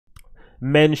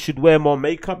men should wear more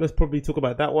makeup. Let's probably talk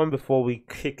about that one before we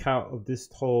kick out of this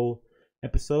whole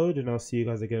episode. And I'll see you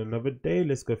guys again another day.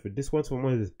 Let's go for this one. So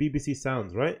one is BBC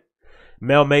Sounds, right?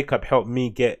 Male makeup helped me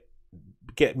get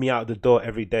me out the door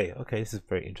every day. Okay, this is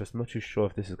very interesting. I'm not too sure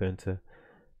if this is going to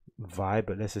vibe,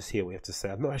 but let's just hear what we have to say.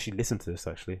 I've not actually listened to this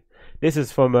actually. This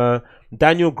is from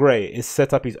Daniel Gray. Is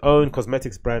set up his own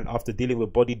cosmetics brand after dealing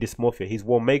with body dysmorphia. He's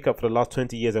worn makeup for the last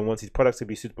 20 years and wants his products to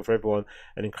be suitable for everyone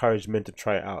and encourage men to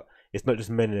try it out. It's not just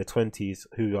men in their 20s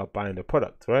who are buying the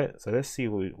product, right? So let's see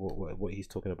what he's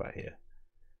talking about here.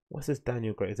 What's this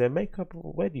Daniel Gray? Is there makeup?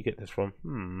 Where do you get this from?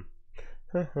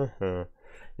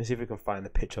 Let's see if we can find a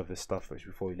picture of this stuff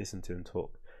before we listen to him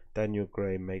talk. Daniel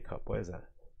Gray makeup. What is that?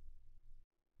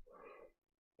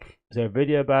 Is there a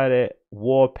video about it?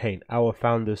 War Paint, our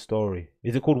founder's story.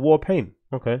 Is it called War Paint?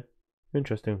 Okay,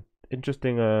 interesting.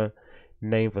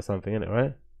 Name for something, isn't it?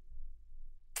 Right?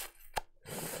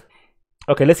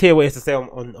 Okay, let's hear what he has to say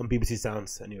on BBC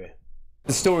Sounds. Anyway,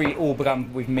 the story all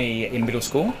began with me in middle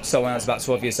school. So when I was about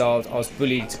 12 years old, I was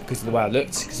bullied because of the way I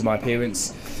looked, because of my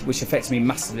appearance, which affected me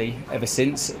massively ever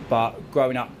since. But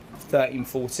growing up, 13,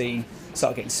 14,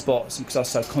 started getting spots, and because I was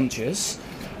so conscious,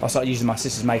 I started using my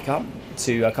sister's makeup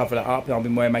to cover that up. I've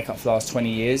been wearing makeup for the last 20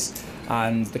 years,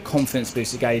 and the confidence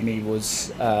boost it gave me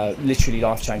was literally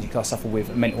life-changing, because I suffer with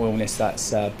a mental illness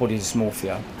that's body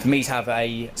dysmorphia. For me to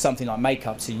have something like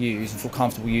makeup to use and feel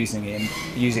comfortable using it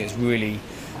has really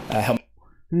helped.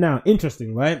 Now,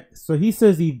 interesting, right? So he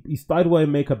says he started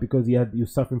wearing makeup because he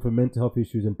was suffering from mental health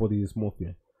issues and body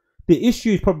dysmorphia. The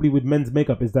issue is probably with men's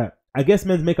makeup is that I guess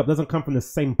men's makeup doesn't come from the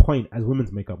same point as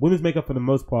women's makeup. Women's makeup, for the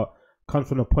most part, comes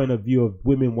from a point of view of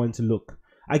women wanting to look.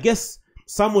 I guess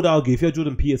some would argue, if you're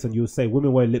Jordan Peterson, you would say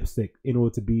women wear lipstick in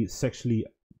order to be sexually,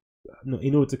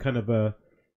 in order to kind of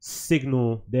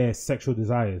signal their sexual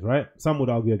desires, right? Some would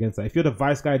argue against that. If you're the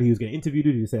Vice guy who's getting interviewed,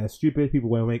 you say that's stupid. People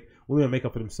women wear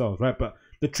makeup for themselves, right? But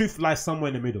the truth lies somewhere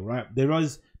in the middle, right? There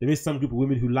is some group of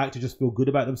women who like to just feel good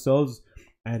about themselves,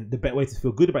 and the better way to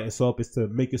feel good about yourself is to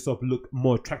make yourself look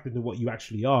more attractive than what you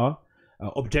actually are,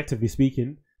 objectively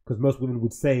speaking, because most women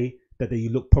would say that they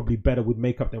look probably better with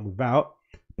makeup than without.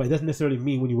 But it doesn't necessarily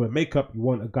mean when you wear makeup you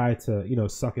want a guy to, you know,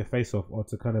 suck your face off, or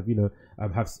to kind of, you know,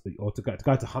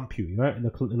 guy to hump you, right, in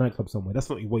a nightclub somewhere. That's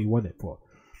not what you want it for.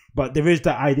 But there is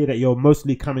that idea that you're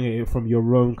mostly coming at it from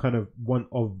your own kind of want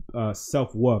of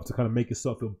self-worth to kind of make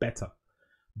yourself feel better.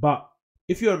 But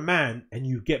if you're a man and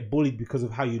you get bullied because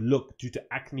of how you look due to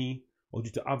acne or due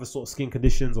to other sort of skin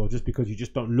conditions, or just because you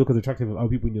just don't look as attractive as other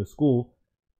people in your school,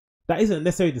 that isn't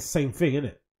necessarily the same thing, isn't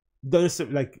it? Don't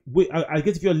necessarily, like, I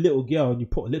guess if you're a little girl and you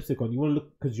put a lipstick on, you want to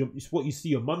look, because it's what you see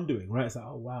your mum doing, right? It's like,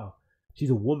 oh wow, she's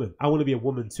a woman. I want to be a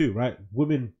woman too, right?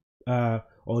 Women or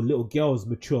little girls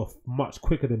mature much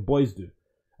quicker than boys do.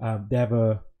 They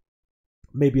have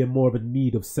maybe more of a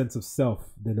need of sense of self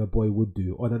than a boy would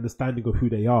do, or an understanding of who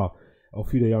they are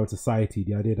in society.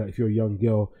 The idea that if you're a young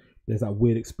girl, there's that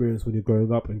weird experience when you're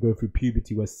growing up and going through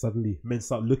puberty where suddenly men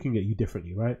start looking at you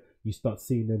differently, right? You start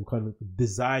seeing them kind of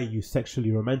desire you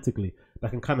sexually, romantically.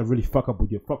 That can kind of really fuck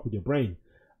with your brain.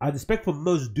 I expect for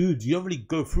most dudes, you don't really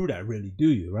go through that, really, do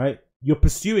you? Right? You're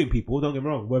pursuing people. Don't get me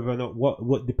wrong. Whether or not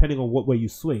what depending on what way you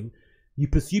swing, you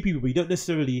pursue people, but you don't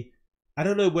necessarily. I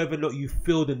don't know whether or not you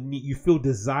feel the need, you feel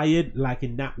desired like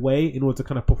in that way in order to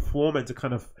kind of perform and to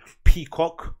kind of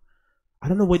peacock. I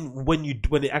don't know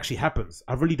when it actually happens.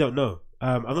 I really don't know.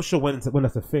 I'm not sure when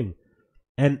that's a thing,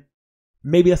 and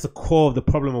maybe that's the core of the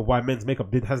problem of why men's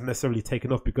makeup hasn't necessarily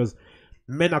taken off, because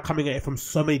men are coming at it from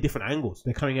so many different angles.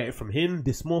 They're coming at it from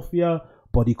dysmorphia,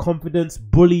 body confidence,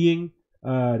 bullying.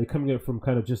 They're coming at it from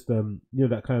kind of just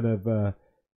that kind of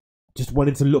just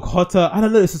wanting to look hotter. I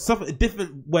don't know. It's something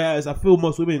different. Whereas I feel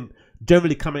most women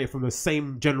generally come at it from the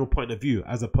same general point of view,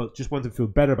 as opposed just want to feel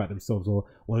better about themselves, or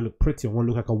want to look pretty, or want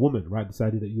to look like a woman, right?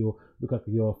 Decided that you look like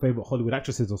your favorite Hollywood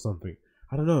actresses or something.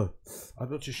 I don't know.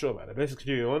 I'm not too sure about it. Let's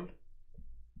continue on.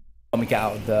 When we get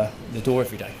out of the door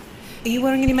every day. Are you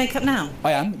wearing any makeup now?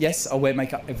 I am, yes. I wear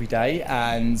makeup every day,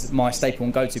 and my staple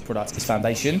and go-to product is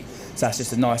foundation. So that's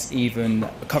just a nice, even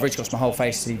coverage across my whole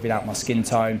face to even out my skin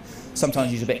tone.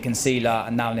 Sometimes use a bit of concealer,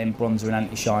 and now and then bronzer and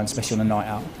anti-shine, especially on a night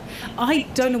out. I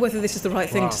don't know whether this is the right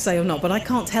thing to say or not, but I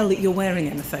can't tell that you're wearing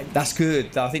anything. That's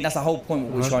good. I think that's the whole point.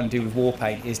 What we're trying to do with War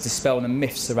Paint is dispel the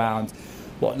myths around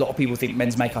what a lot of people think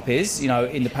men's makeup is. You know,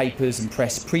 in the papers and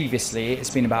press previously,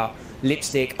 it's been about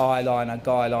lipstick, eyeliner,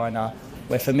 guy liner,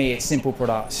 where for me it's simple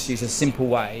products, use a simple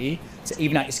way to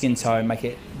even out your skin tone, make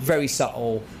it very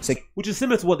subtle. So, which is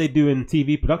similar to what they do in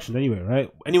TV production anyway,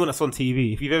 right? Anyone that's on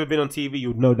TV, if you've ever been on TV, you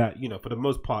would know that, you know, for the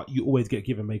most part, you always get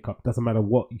given makeup. Doesn't matter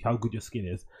how good your skin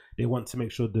is. They want to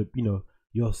make sure that, you know,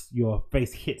 your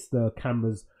face hits the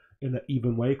cameras in an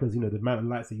even way, because the amount of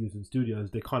lights they use in studios,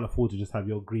 they can't afford to just have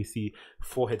your greasy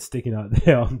forehead sticking out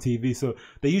there on TV. So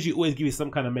they usually always give you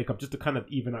some kind of makeup just to kind of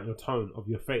even out your tone of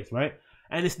your face, right?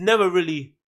 And it's never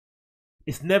really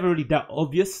that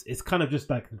obvious. It's kind of just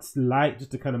like slight,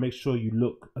 just to kind of make sure you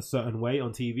look a certain way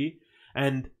on TV.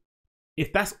 And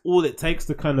if that's all it takes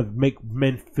to kind of make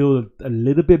men feel a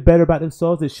little bit better about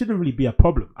themselves, it shouldn't really be a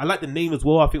problem. I like the name as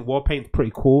well. I think War Paint's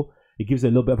pretty cool. It gives it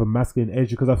a little bit of a masculine edge,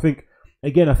 because I think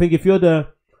if you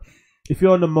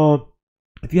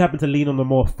happen to lean on the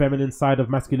more feminine side of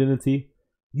masculinity,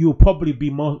 you probably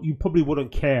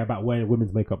wouldn't care about wearing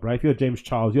women's makeup, right? If you're James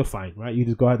Charles, you're fine, right? You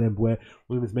just go out there and wear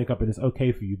women's makeup and it's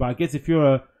okay for you. But I guess if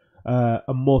you're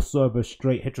a more sort of a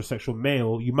straight heterosexual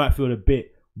male, you might feel a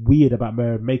bit weird about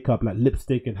wearing makeup like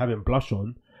lipstick and having blush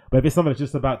on. But if it's something that's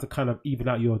just about to kind of even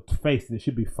out your face, then it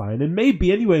should be fine. And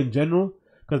maybe anyway in general,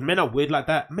 because men are weird like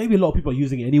that, maybe a lot of people are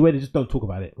using it anyway, they just don't talk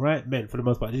about it, right? Men, for the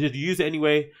most part, they just use it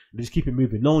anyway, they just keep it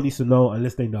moving. No one needs to know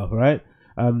unless they know, right?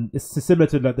 It's similar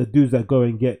to like the dudes that go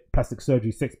and get plastic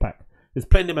surgery 6-pack. There's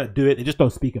plenty of them that do it, they just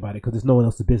don't speak about it because it's no one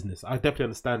else's business. I definitely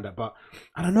understand that, but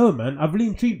I don't know, man. I'm really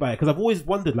intrigued by it because I've always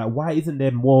wondered, like, why isn't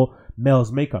there more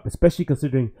males makeup, especially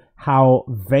considering how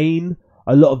vain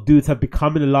a lot of dudes have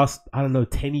become in the last,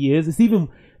 10 years. It's even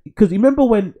because remember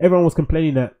when everyone was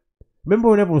complaining that, remember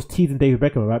when everyone was teasing David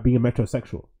Beckham about being a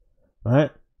metrosexual,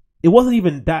 right? It wasn't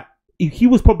even that. He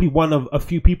was probably one of a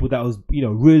few people that was,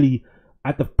 really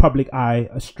at the public eye,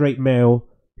 a straight male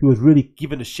who was really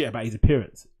giving a shit about his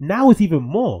appearance. Now it's even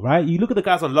more, right? You look at the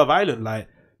guys on Love Island, like,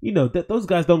 those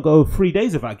guys don't go 3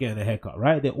 days without getting a haircut,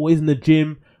 right? They're always in the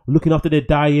gym, looking after their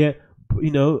diet,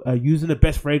 using the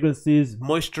best fragrances,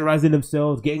 moisturizing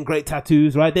themselves, getting great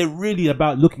tattoos, right? They're really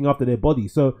about looking after their body.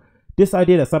 So this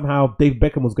idea that somehow Dave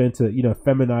Beckham was going to,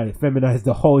 feminize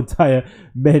the whole entire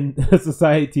men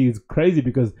society is crazy,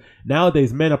 because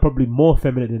nowadays men are probably more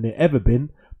feminine than they've ever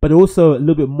been, but also a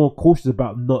little bit more cautious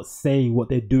about not saying what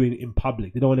they're doing in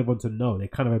public. They don't want everyone to know. They're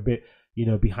kind of a bit,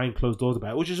 behind closed doors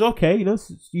about it, which is okay.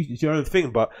 It's your own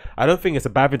thing, but I don't think it's a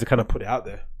bad thing to kind of put it out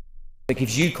there. It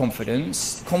gives you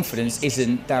confidence. Confidence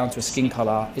isn't down to a skin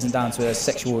colour, isn't down to a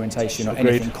sexual orientation or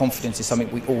anything. Confidence is something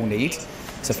we all need.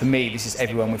 So for me, this is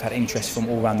everyone. We've had interest from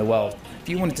all around the world. If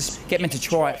you wanted to get men to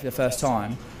try it for the first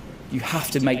time, you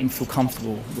have to make them feel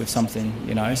comfortable with something,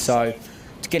 So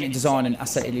to get it designed and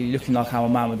aesthetically looking like how a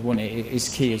man would want it is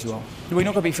key as well. We're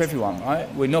not going to be for everyone,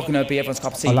 right? We're not going to be everyone's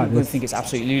cup of tea. People are going to think it's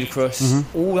absolutely ludicrous.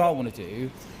 All I want to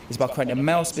do is by creating a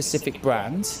male-specific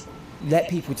brand, let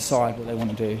people decide what they want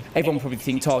to do. Everyone will probably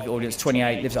think target audience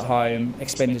 28, lives at home,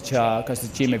 expenditure, goes to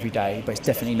the gym every day, but it's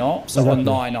definitely not. So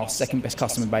online, our second best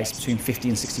customer base between 50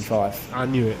 and 65. I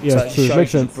knew it. Yeah, so it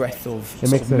shows you the breadth of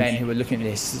sort of men who are looking at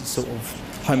this, sort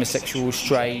of homosexual,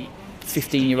 straight,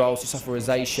 15-year-olds who suffer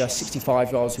rosacea,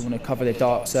 65-year-olds who want to cover their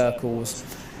dark circles.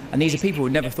 And these are people who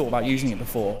never thought about using it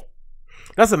before.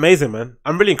 That's amazing, man.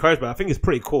 I'm really encouraged by it. I think it's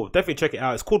pretty cool. Definitely check it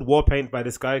out. It's called War Paint by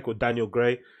this guy called Daniel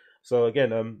Gray. So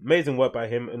again, amazing work by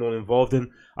him and all involved. And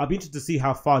I'll be interested to see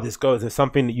how far this goes. It's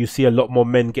something that you see a lot more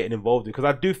men getting involved in, because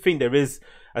I do think there is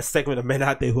a segment of men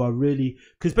out there who are really,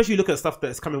 because especially look at stuff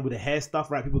that's coming with the hair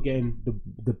stuff, right? People getting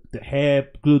the hair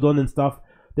glued on and stuff.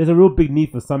 There's a real big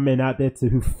need for some men out there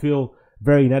who feel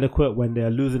very inadequate when they're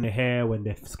losing their hair, when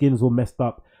their skin's all messed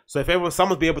up. So if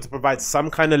someone be able to provide some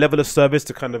kind of level of service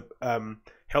to kind of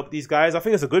help these guys, I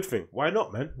think it's a good thing. Why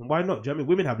not, man? Why not? Do you know what I mean?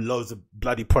 Women have loads of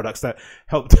bloody products that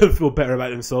help them feel better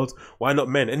about themselves. Why not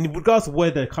men? And regardless of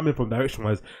where they're coming from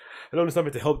direction-wise, as long as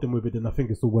something to help them with it, then I think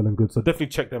it's all well and good. So definitely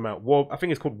check them out. I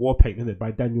think it's called War Paint, isn't it?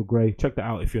 By Daniel Gray. Check that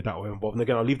out if you're that way involved. And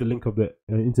again, I'll leave the link of the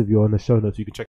interview on the show notes so you can check